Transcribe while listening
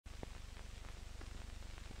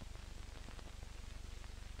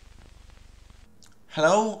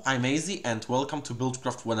Hello, I'm Azy and welcome to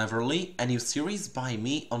BuildCraft Wheneverly, a new series by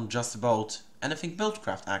me on just about anything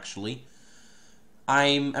BuildCraft actually.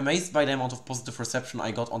 I'm amazed by the amount of positive reception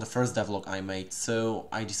I got on the first devlog I made, so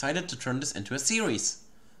I decided to turn this into a series.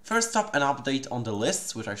 First up, an update on the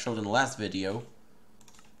lists, which I showed in the last video.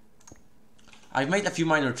 I've made a few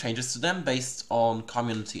minor changes to them based on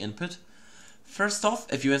community input. First off,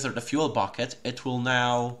 if you insert a fuel bucket, it will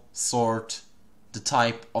now sort the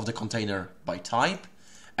type of the container by type,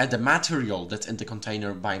 and the material that's in the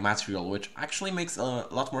container by material, which actually makes a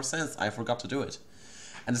lot more sense. I forgot to do it.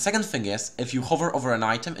 And the second thing is, if you hover over an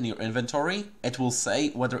item in your inventory, it will say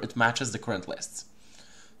whether it matches the current lists.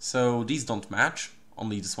 So these don't match,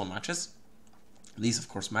 only this one matches. These of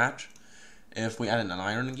course match. If we add in an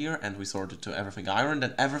iron gear and we sort it to everything iron,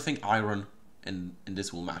 then everything iron in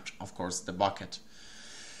this will match. Of course, the bucket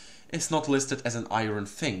is not listed as an iron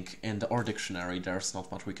thing in the OR dictionary. There's not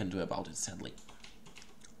much we can do about it, sadly.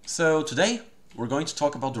 So today we're going to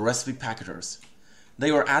talk about the recipe packagers.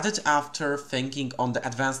 They were added after thinking on the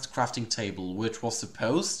advanced crafting table, which was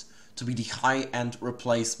supposed to be the high-end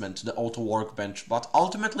replacement to the auto workbench, but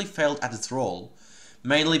ultimately failed at its role,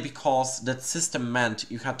 mainly because that system meant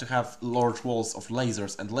you had to have large walls of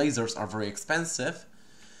lasers, and lasers are very expensive.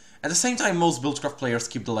 At the same time, most BuildCraft players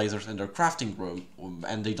keep the lasers in their crafting room,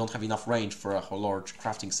 and they don't have enough range for a large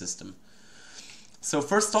crafting system. So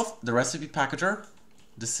first off, the recipe packager.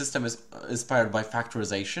 This system is inspired by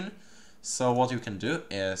factorization. So what you can do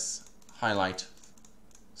is highlight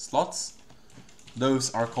slots.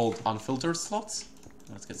 Those are called unfiltered slots.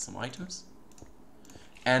 Let's get some items.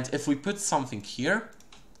 And if we put something here,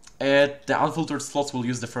 the unfiltered slots will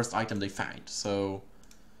use the first item they find. So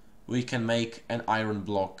we can make an iron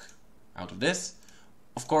block out of this.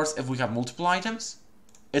 Of course, if we have multiple items,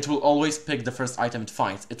 it will always pick the first item it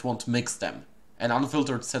finds. It won't mix them. An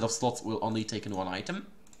unfiltered set of slots will only take in one item.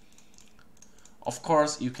 Of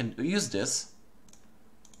course, you can use this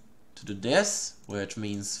to do this, which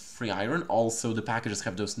means free iron. Also, the packages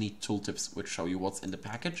have those neat tooltips which show you what's in the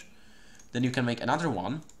package. Then you can make another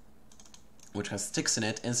one, which has sticks in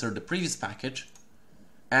it, insert the previous package,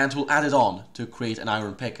 and we'll add it on to create an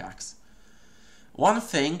iron pickaxe. One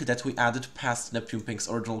thing that we added past Neptune Pink's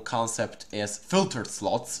original concept is filtered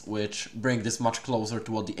slots, which bring this much closer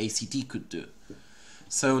to what the ACT could do.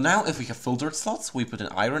 So now if we have filtered slots, we put in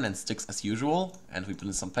iron and sticks as usual, and we put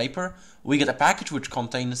in some paper, we get a package which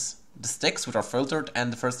contains the sticks, which are filtered,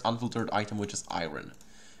 and the first unfiltered item, which is iron.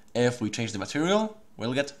 If we change the material,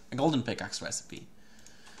 we'll get a golden pickaxe recipe.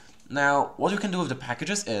 Now, what you can do with the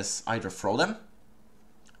packages is either throw them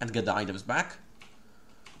and get the items back,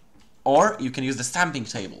 or you can use the stamping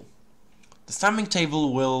table. The stamping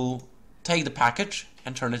table will take the package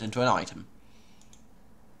and turn it into an item.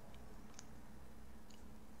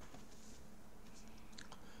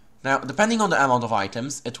 Now, depending on the amount of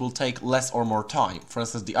items, it will take less or more time. For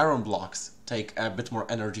instance, the iron blocks take a bit more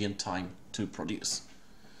energy and time to produce.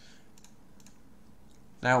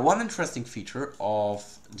 Now, one interesting feature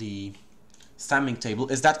of the stamping table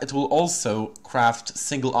is that it will also craft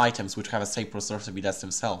single items which have a separate recipe as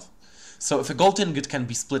themselves. So if a gold ingot can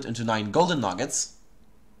be split into 9 golden nuggets,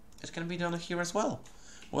 it can be done here as well,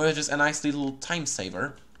 which is a nice little time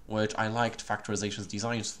saver, which I liked factorization's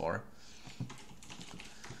designs for.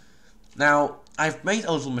 Now, I've made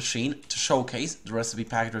a little machine to showcase the recipe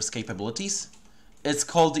packager's capabilities. It's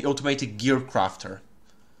called the Automatic Gear Crafter.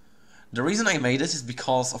 The reason I made it is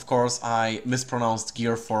because, of course, I mispronounced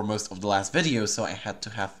gear for most of the last video, so I had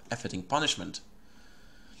to have a fitting punishment.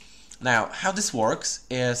 Now, how this works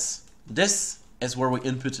is, this is where we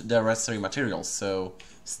input the necessary materials, so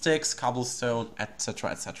sticks, cobblestone,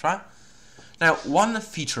 etc, etc. Now, one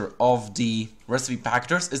feature of the recipe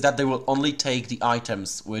packagers is that they will only take the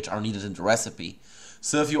items which are needed in the recipe.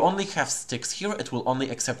 So if you only have sticks here, it will only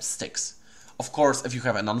accept sticks. Of course, if you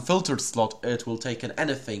have an unfiltered slot, it will take in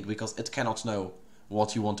anything because it cannot know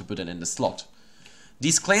what you want to put in the slot.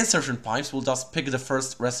 These clay insertion pipes will thus pick the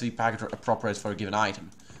first recipe packager appropriate for a given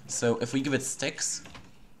item. So if we give it sticks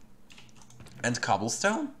and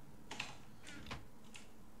cobblestone,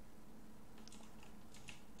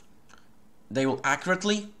 they will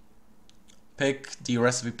accurately pick the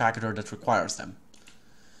recipe packager that requires them.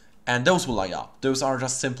 And those will light up. Those are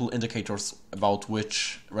just simple indicators about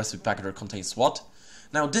which recipe packager contains what.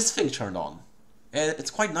 Now this thing turned on.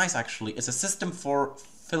 It's quite nice actually. It's a system for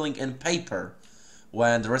filling in paper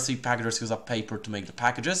when the recipe packagers use up paper to make the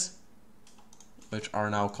packages, which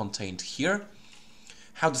are now contained here.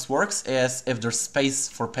 How this works is if there's space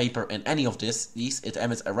for paper in any of these, it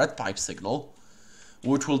emits a red pipe signal,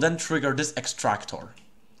 which will then trigger this extractor.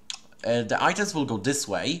 The items will go this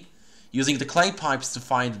way. using the clay pipes to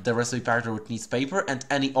find the recipe package which needs paper, and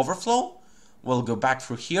any overflow will go back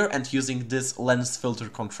through here, and using this lens filter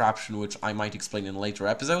contraption, which I might explain in a later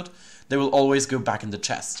episode, they will always go back in the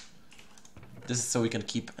chest. This is so we can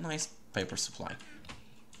keep a nice paper supply.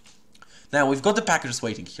 Now we've got the packages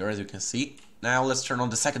waiting here, as you can see. Now let's turn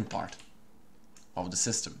on the second part of the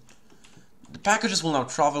system. The packages will now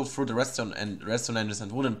travel through the redstone engines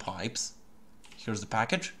and wooden pipes. Here's the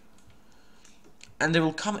package. And they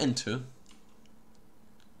will come into,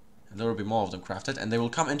 and there will be more of them crafted, and they will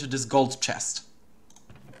come into this gold chest,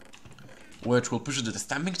 which will push it to the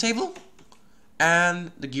stamping table,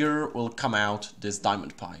 and the gear will come out this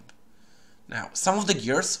diamond pipe. Now, some of the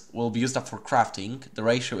gears will be used up for crafting. The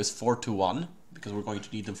ratio is 4:1, because we're going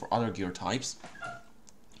to need them for other gear types.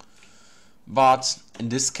 But in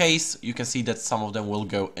this case, you can see that some of them will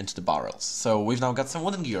go into the barrels. So we've now got some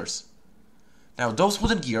wooden gears. Now, those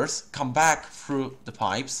wooden gears come back through the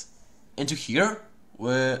pipes into here,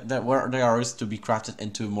 where they are used to be crafted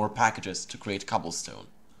into more packages to create cobblestone.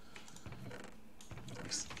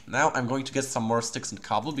 Now I'm going to get some more sticks and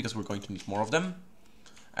cobble, because we're going to need more of them.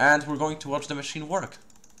 And we're going to watch the machine work.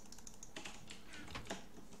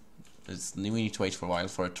 We need to wait for a while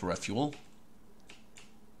for it to refuel.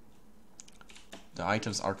 The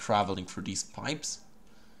items are traveling through these pipes.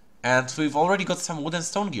 And we've already got some wood and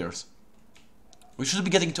stone gears. We should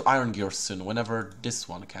be getting to iron gears soon, whenever this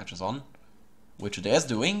one catches on. Which it is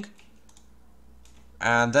doing.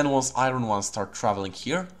 And then once iron ones start traveling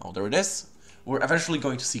here, oh there it is, we're eventually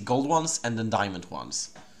going to see gold ones and then diamond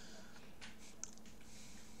ones.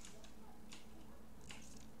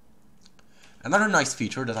 Another nice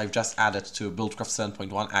feature that I've just added to BuildCraft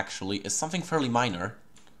 7.1 actually is something fairly minor.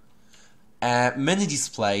 A mini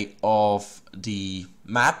display of the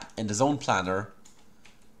map in the zone planner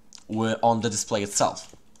on the display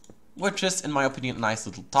itself, which is, in my opinion, a nice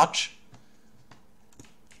little touch.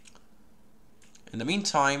 In the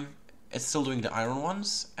meantime, it's still doing the iron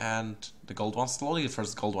ones and the gold ones slowly. The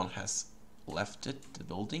first gold one has left the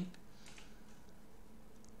building.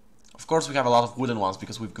 Of course, we have a lot of wooden ones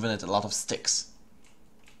because we've given it a lot of sticks.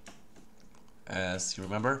 As you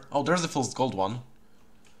remember. Oh, there's the first gold one.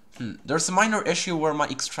 There's a minor issue where my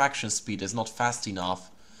extraction speed is not fast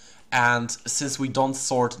enough, and since we don't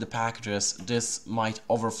sort the packages, this might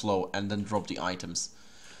overflow and then drop the items.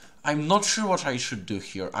 I'm not sure what I should do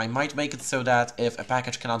here. I might make it so that if a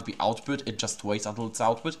package cannot be output, it just waits until it's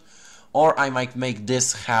output, or I might make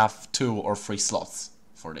this have 2 or 3 slots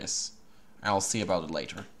for this. I'll see about it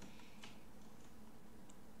later.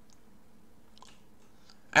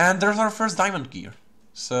 And there's our first diamond gear.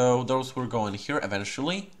 So those will go in here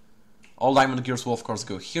eventually. All diamond gears will of course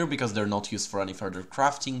go here because they're not used for any further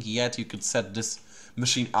crafting, yet you could set this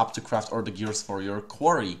machine up to craft all the gears for your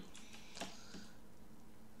quarry.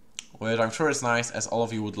 Which I'm sure is nice, as all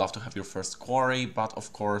of you would love to have your first quarry, but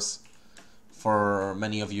of course for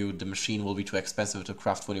many of you the machine will be too expensive to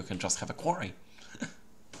craft when you can just have a quarry.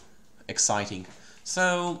 Exciting.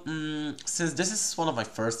 So, since this is one of my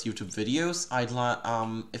first YouTube videos,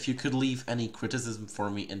 if you could leave any criticism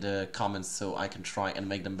for me in the comments so I can try and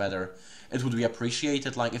make them better, it would be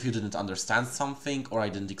appreciated. Like if you didn't understand something or I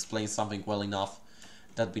didn't explain something well enough,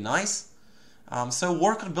 that'd be nice. So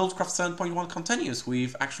work on BuildCraft 7.1 continues.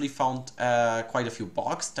 We've actually found quite a few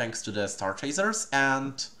bugs thanks to the star chasers,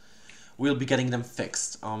 and we'll be getting them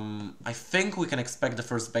fixed. I think we can expect the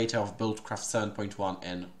first beta of BuildCraft 7.1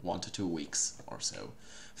 in 1 to 2 weeks or so.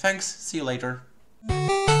 Thanks, see you later.